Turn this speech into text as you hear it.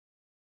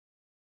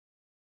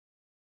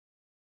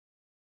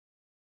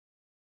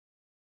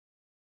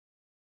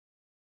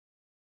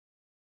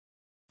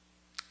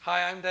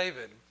Hi, I'm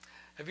David.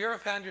 Have you ever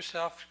found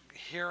yourself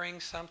hearing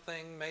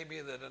something maybe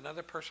that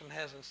another person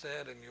hasn't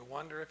said and you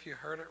wonder if you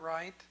heard it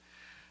right?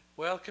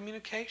 Well,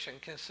 communication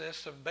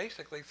consists of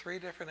basically three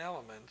different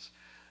elements.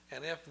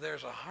 And if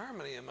there's a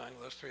harmony among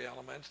those three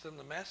elements, then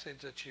the message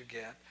that you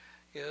get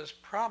is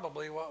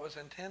probably what was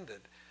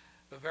intended.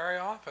 But very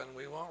often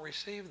we won't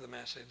receive the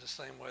message the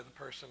same way the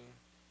person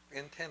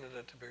intended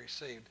it to be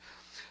received.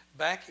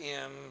 Back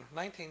in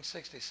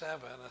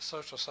 1967, a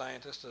social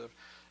scientist, a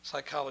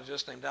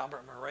psychologist named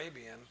Albert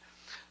Mehrabian,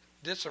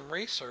 did some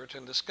research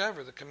and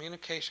discovered that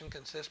communication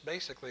consists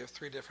basically of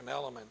three different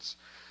elements.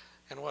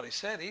 And what he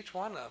said, each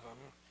one of them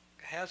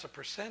has a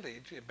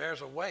percentage, it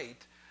bears a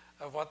weight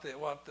of what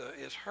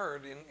is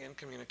heard in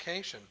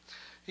communication.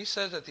 He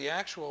says that the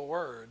actual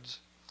words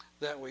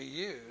that we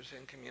use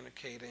in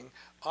communicating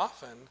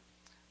often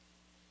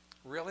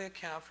really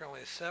account for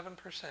only 7%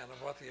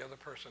 of what the other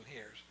person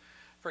hears.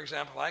 For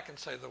example, I can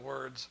say the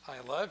words, I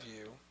love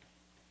you,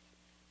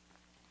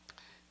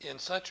 in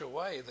such a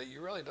way that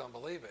you really don't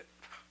believe it.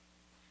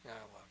 I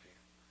love you.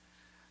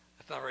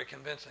 It's not very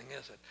convincing,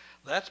 is it?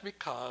 That's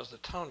because the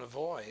tone of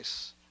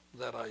voice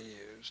that I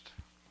used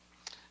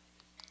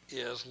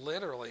is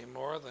literally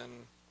more than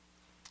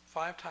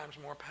 5 times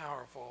more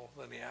powerful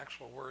than the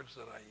actual words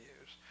that I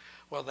use.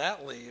 Well,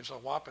 that leaves a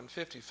whopping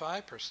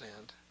 55%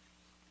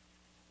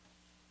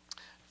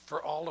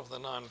 for all of the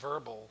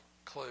nonverbal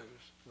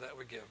clues that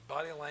we give.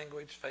 Body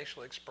language,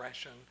 facial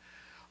expression,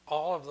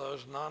 all of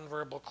those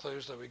nonverbal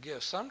clues that we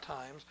give.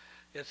 Sometimes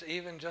it's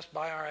even just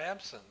by our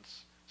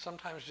absence.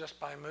 Sometimes just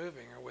by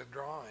moving or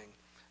withdrawing.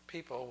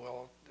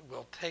 People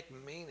will take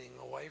meaning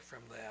away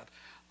from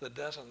that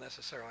doesn't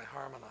necessarily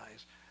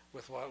harmonize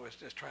with what was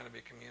just trying to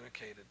be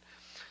communicated.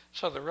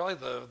 So the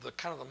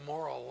kind of the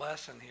moral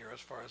lesson here as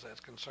far as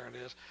that's concerned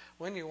is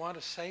when you want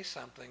to say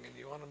something and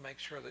you want to make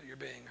sure that you're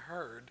being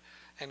heard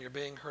and you're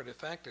being heard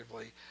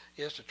effectively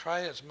is to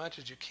try as much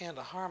as you can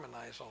to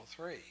harmonize all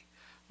three.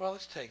 Well,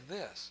 let's take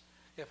this.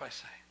 If I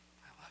say,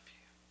 I love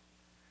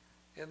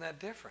you, isn't that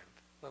different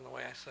than the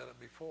way I said it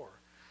before?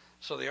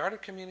 So the art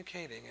of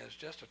communicating is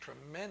just a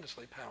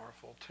tremendously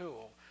powerful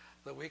tool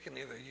that we can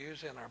either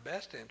use in our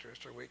best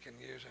interest or we can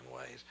use in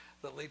ways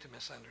that lead to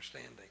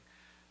misunderstanding.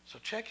 So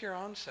check your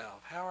own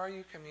self. How are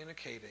you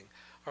communicating?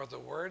 Are the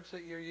words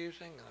that you're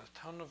using and the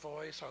tone of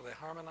voice, are they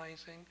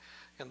harmonizing?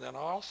 And then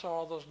also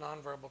all those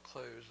nonverbal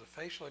clues, the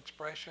facial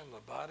expression, the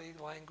body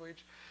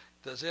language,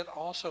 does it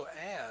also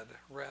add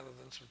rather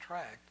than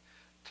subtract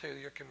to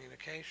your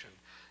communication?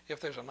 If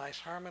there's a nice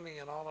harmony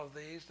in all of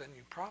these, then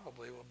you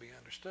probably will be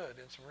understood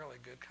in some really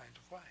good kinds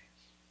of ways.